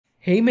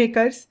Hey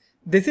makers,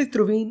 this is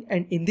Dhruvin,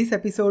 and in this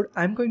episode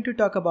I'm going to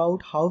talk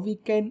about how we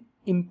can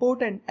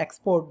import and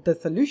export the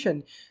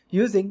solution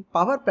using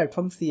Power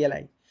Platform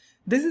CLI.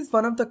 This is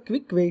one of the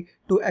quick way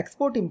to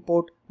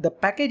import the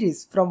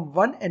packages from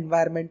one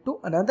environment to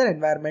another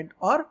environment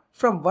or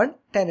from one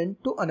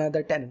tenant to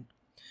another tenant.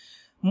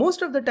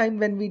 Most of the time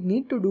when we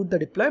need to do the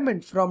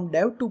deployment from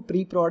dev to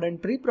pre-prod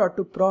and pre-prod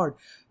to prod,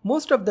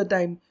 most of the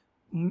time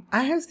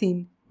I have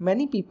seen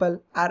many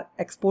people are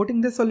exporting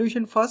the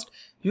solution first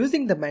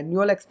using the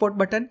manual export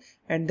button,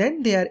 and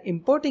then they are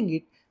importing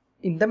it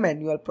in the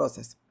manual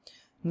process.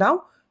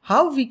 Now,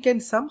 how we can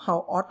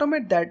somehow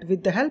automate that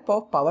with the help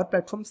of Power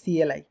Platform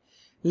CLI?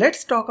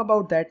 Let's talk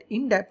about that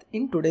in depth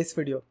in today's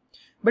video.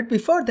 But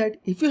before that,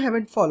 if you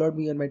haven't followed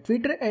me on my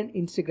Twitter and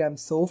Instagram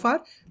so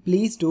far,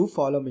 please do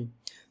follow me.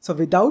 So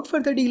without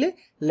further delay,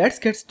 let's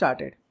get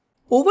started.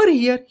 Over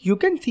here, you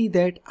can see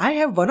that I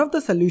have one of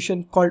the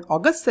solution called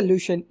August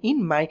solution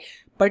in my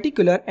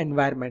particular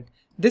environment.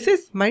 This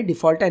is my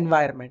default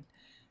environment.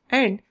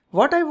 And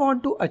what I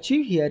want to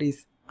achieve here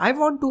is I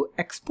want to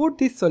export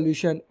this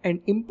solution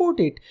and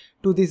import it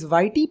to this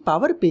YT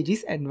Power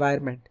Pages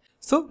environment.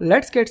 So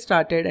let's get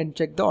started and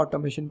check the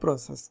automation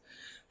process.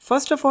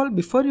 First of all,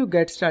 before you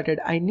get started,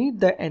 I need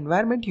the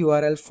environment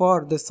URL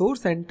for the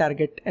source and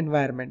target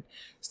environment.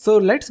 So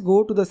let's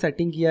go to the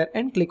setting here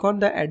and click on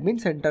the admin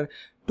center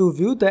to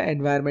view the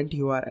environment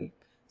URL.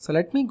 So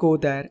let me go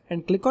there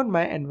and click on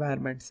my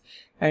environments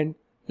and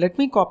let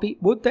me copy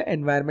both the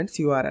environments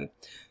URL.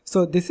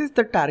 So this is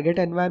the target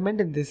environment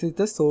and this is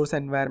the source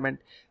environment.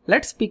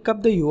 Let's pick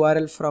up the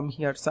URL from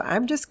here. So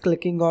I'm just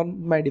clicking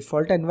on my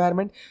default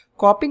environment,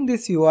 copying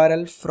this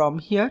URL from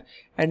here,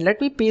 and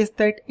let me paste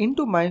that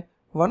into my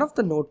one of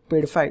the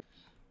notepad file.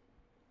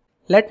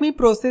 Let me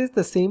process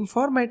the same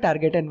for my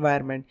target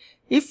environment.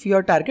 If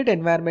your target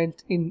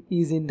environment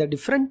is in the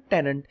different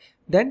tenant,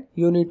 then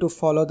you need to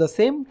follow the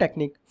same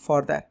technique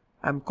for that.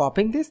 I'm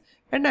copying this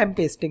and I'm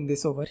pasting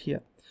this over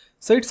here.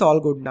 So it's all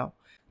good now.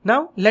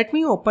 Now let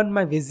me open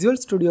my Visual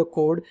Studio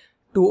Code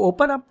to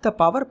open up the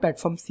Power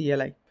Platform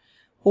CLI.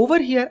 Over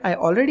here, I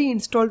already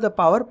installed the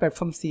Power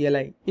Platform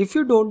CLI. If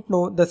you don't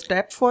know the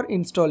steps for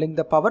installing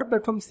the Power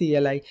Platform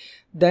CLI,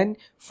 then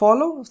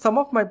follow some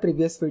of my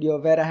previous video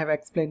where I have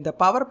explained the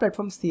Power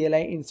Platform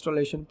CLI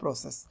installation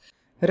process.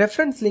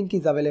 Reference link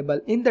is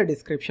available in the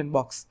description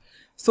box.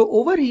 So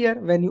over here,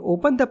 when you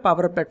open the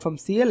Power Platform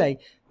CLI,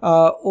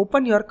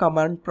 open your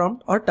command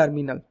prompt or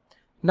terminal.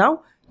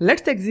 Now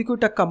let's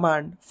execute a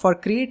command for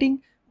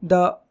creating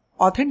the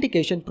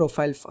authentication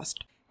profile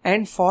first.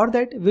 And for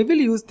that, we will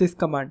use this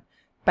command.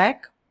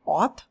 Pack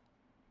auth,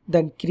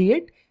 then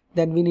create,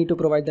 then we need to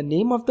provide the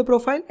name of the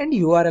profile and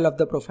URL of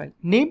the profile.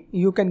 Name,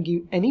 you can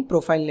give any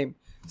profile name.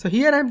 So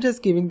here I'm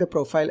just giving the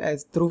profile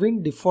as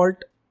Dhruvin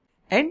default,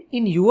 and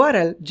in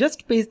URL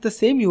just paste the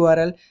same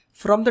URL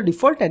from the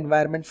default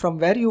environment from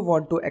where you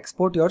want to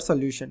export your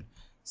solution.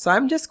 So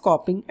I'm just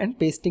copying and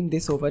pasting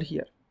this over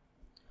here.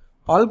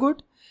 All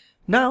good.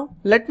 Now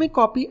let me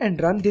copy and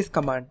run this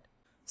command.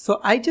 So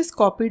I just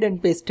copied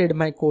and pasted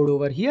my code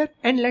over here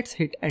and let's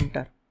hit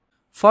enter.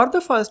 For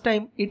the first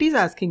time, it is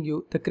asking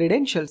you the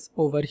credentials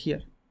over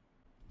here.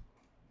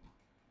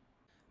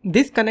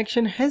 This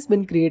connection has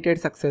been created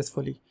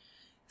successfully.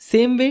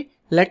 Same way,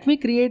 let me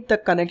create the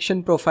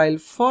connection profile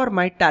for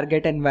my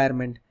target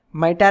environment.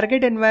 My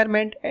target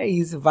environment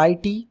is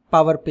YT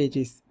Power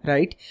Pages,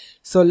 right?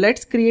 So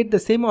let's create the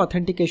same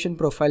authentication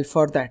profile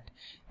for that.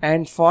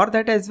 And for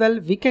that as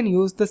well, we can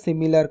use the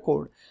similar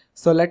code.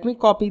 So let me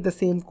copy the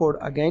same code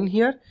again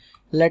here.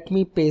 Let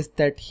me paste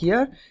that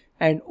here.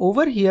 And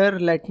over here,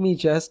 let me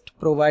just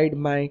provide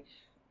my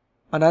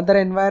another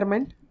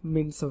environment,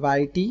 means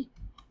YT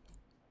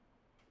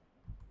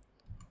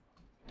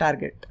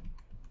target.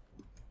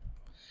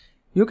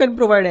 You can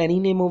provide any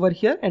name over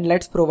here and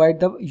let's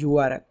provide the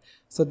URL.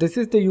 So this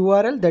is the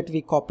URL that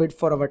we copied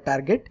for our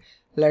target.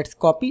 Let's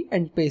copy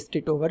and paste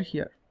it over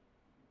here.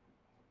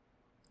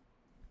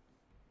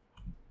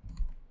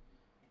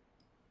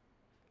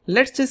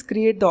 Let's just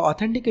create the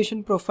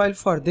authentication profile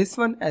for this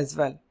one as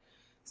well.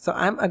 So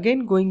I'm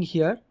again going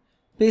here,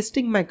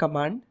 pasting my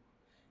command,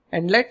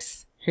 and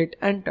let's hit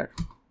enter.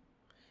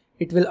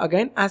 It will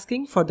again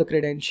asking for the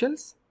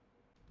credentials.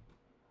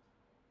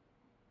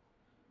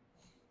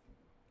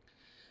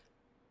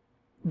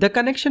 The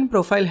connection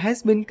profile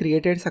has been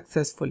created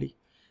successfully.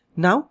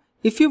 Now,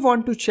 if you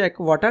want to check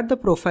what are the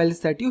profiles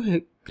that you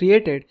have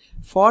created,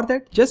 for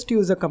that just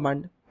use a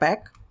command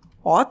pack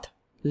auth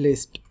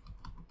list.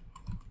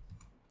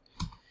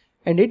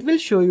 And it will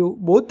show you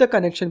both the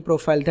connection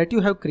profile that you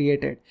have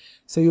created.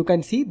 So you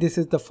can see this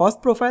is the first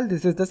profile,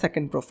 this is the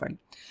second profile.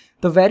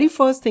 The very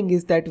first thing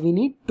is that we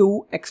need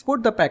to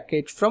export the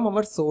package from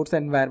our source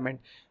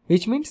environment,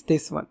 which means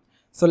this one.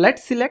 So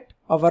let's select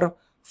our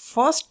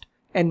first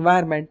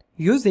environment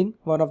using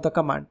one of the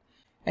command.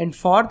 And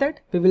for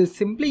that, we will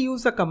simply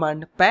use a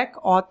command pack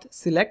auth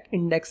select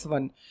index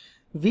 1.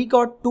 We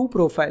got two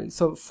profiles.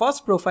 So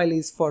first profile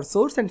is for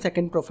source and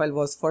second profile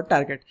was for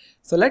target.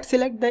 So let's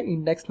select the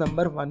index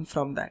number 1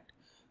 from that.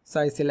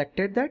 So I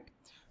selected that.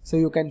 So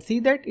you can see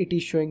that it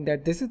is showing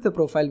that this is the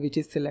profile which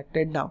is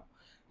selected now.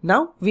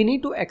 Now we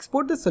need to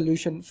export the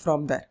solution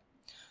from there.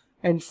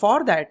 And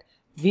for that,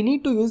 we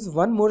need to use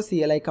one more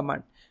CLI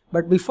command.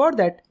 But before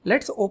that,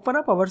 let's open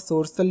up our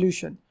source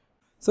solution.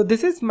 So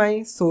this is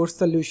my source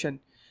solution.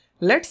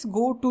 Let's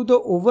go to the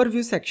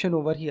overview section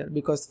over here,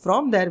 because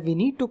from there we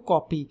need to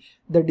copy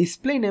the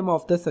display name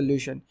of the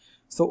solution.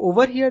 So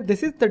over here,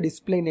 this is the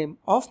display name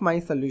of my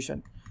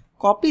solution.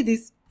 Copy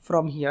this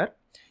from here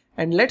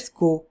and let's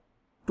go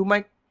to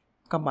my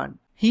command.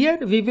 Here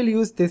we will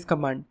use this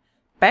command,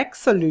 pack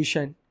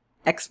solution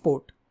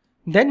export.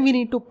 Then we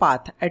need to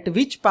path, at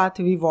which path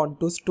we want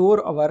to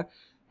store our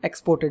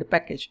exported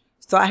package.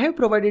 So I have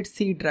provided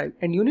C drive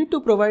and you need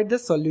to provide the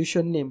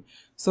solution name.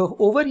 So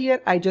over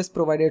here I just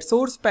provided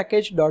source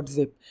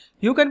package.zip.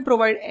 You can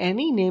provide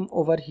any name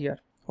over here.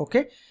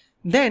 Okay.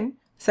 Then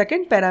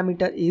second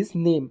parameter is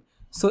name.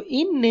 So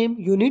in name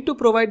you need to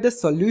provide the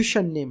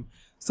solution name.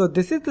 So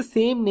this is the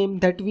same name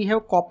that we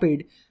have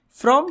copied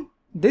from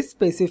this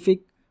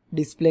specific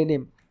display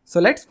name. So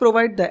let's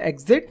provide the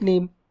exit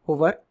name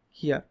over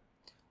here.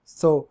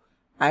 So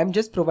I am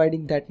just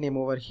providing that name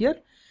over here.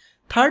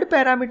 Third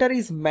parameter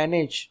is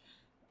manage.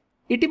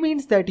 It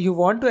means that you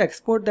want to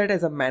export that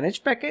as a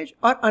managed package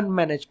or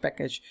unmanaged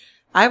package.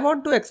 I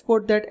want to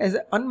export that as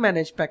an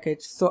unmanaged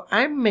package, so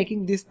I am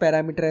making this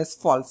parameter as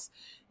false.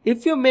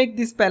 If you make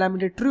this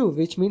parameter true,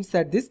 which means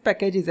that this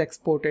package is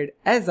exported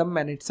as a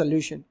managed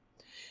solution.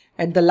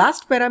 And the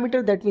last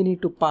parameter that we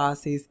need to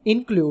pass is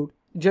include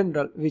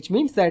general, which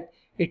means that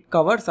it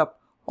covers up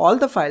all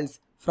the files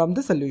from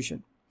the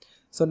solution.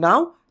 So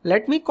now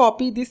let me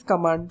copy this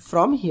command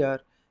from here.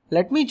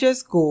 Let me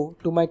just go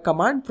to my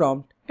command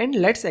prompt and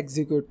let's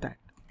execute that.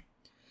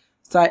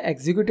 So I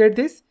executed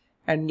this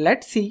and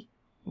let's see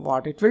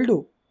what it will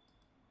do.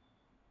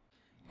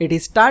 It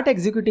is start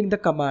executing the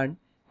command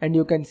and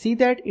you can see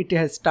that it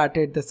has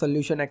started the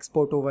solution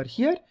export over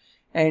here,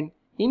 and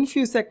in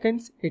few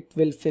seconds it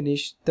will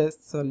finish the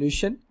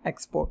solution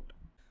export.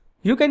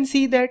 You can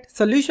see that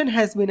solution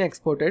has been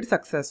exported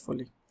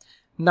successfully.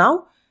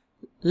 Now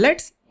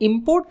let's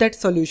import that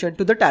solution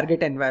to the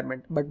target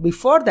environment. But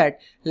before that,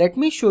 let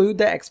me show you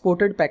the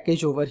exported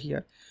package over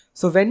here.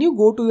 So when you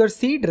go to your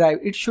C drive,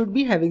 it should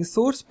be having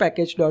source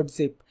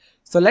package.zip.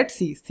 So let's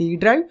see C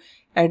drive,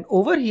 and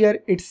over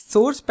here it's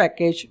source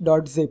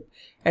package.zip.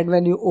 And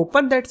when you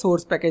open that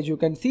source package, you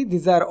can see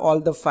these are all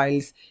the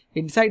files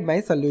inside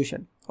my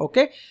solution.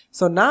 Okay.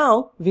 So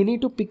now we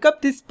need to pick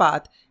up this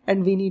path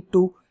and we need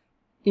to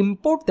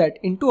import that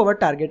into our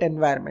target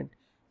environment.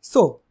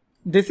 So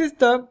this is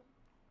the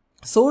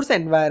source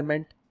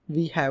environment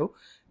we have.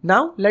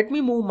 Now let me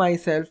move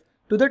myself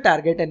to the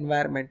target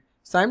environment.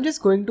 So I'm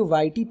just going to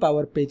YT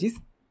Power Pages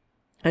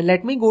and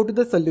let me go to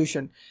the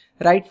solution.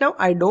 Right now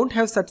I don't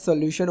have such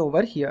solution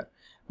over here,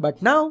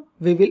 but now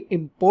we will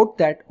import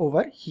that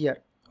over here.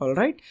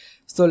 Alright.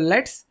 So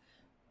let's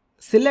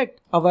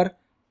select our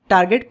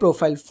target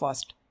profile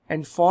first.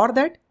 And for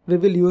that we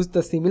will use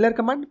the similar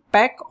command,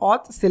 pack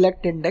auth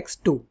select index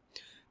 2.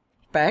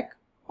 Pack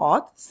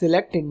auth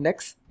select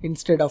index,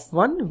 instead of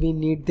 1 we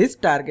need this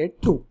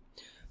target 2.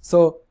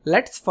 So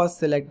let's first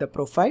select the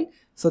profile.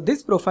 So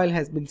this profile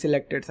has been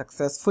selected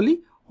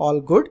successfully.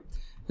 All good.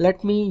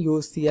 Let me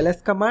use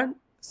CLS command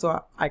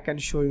so I can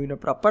show you in a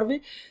proper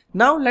way.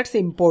 Now let's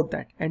import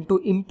that, and to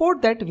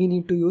import that we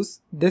need to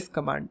use this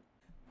command,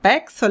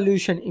 pack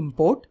solution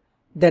import,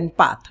 then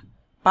path.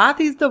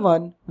 Path is the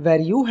one where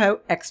you have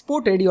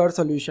exported your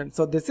solution.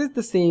 So this is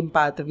the same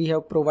path we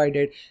have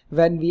provided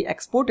when we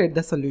exported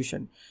the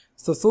solution.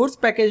 So source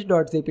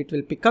package.zip, it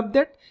will pick up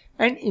that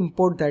and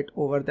import that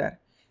over there.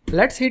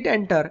 Let's hit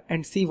enter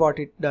and see what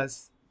it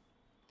does.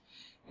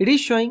 It is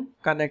showing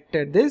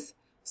connected this,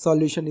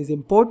 solution is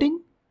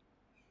importing.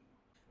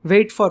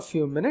 Wait for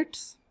few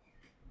minutes.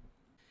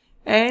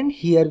 And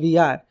here we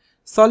are.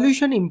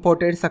 Solution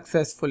imported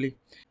successfully.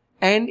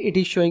 And it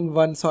is showing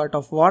one sort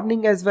of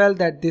warning as well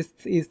that this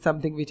is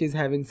something which is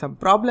having some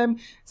problem.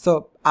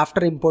 So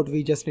after import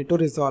we just need to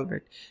resolve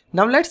it.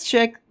 Now let's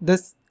check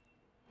this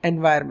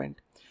environment.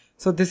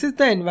 So this is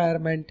the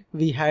environment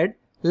we had.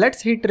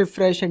 Let's hit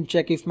refresh and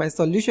check if my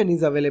solution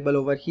is available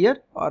over here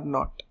or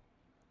not.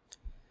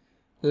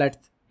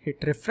 Let's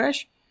hit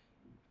refresh.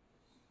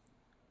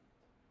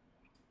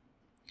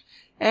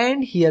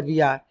 And here we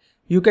are.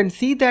 You can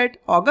see that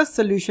August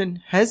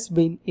solution has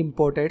been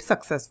imported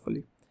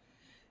successfully.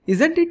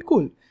 Isn't it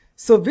cool?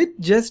 So with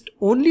just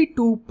only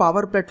 2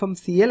 Power Platform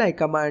CLI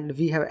command,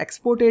 we have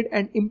exported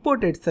and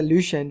imported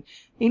solution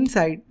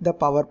inside the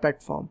Power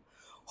Platform.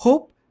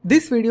 Hope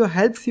this video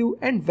helps you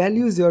and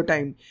values your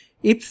time.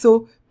 If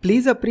so,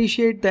 please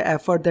appreciate the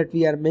effort that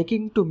we are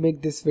making to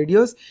make these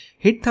videos.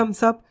 Hit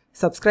thumbs up,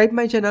 subscribe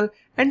my channel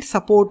and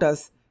support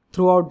us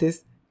throughout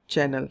this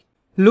channel.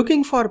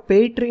 Looking for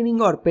paid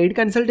training or paid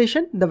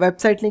consultation? The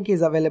website link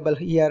is available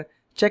here.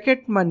 Check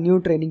out my new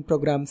training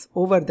programs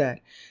over there.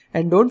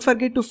 And don't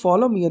forget to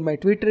follow me on my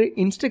Twitter,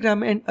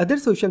 Instagram and other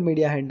social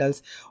media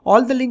handles.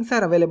 All the links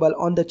are available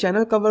on the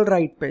channel cover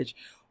right page.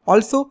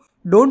 Also,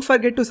 don't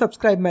forget to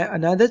subscribe my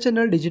another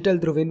channel Digital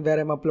Dhruvin, where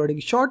I'm uploading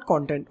short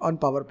content on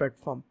Power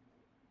Platform.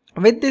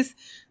 With this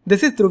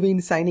is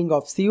Dhruvin signing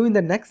off. See you in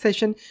the next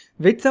session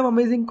with some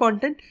amazing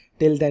content.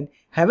 Till then,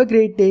 have a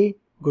great day.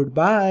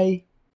 Goodbye.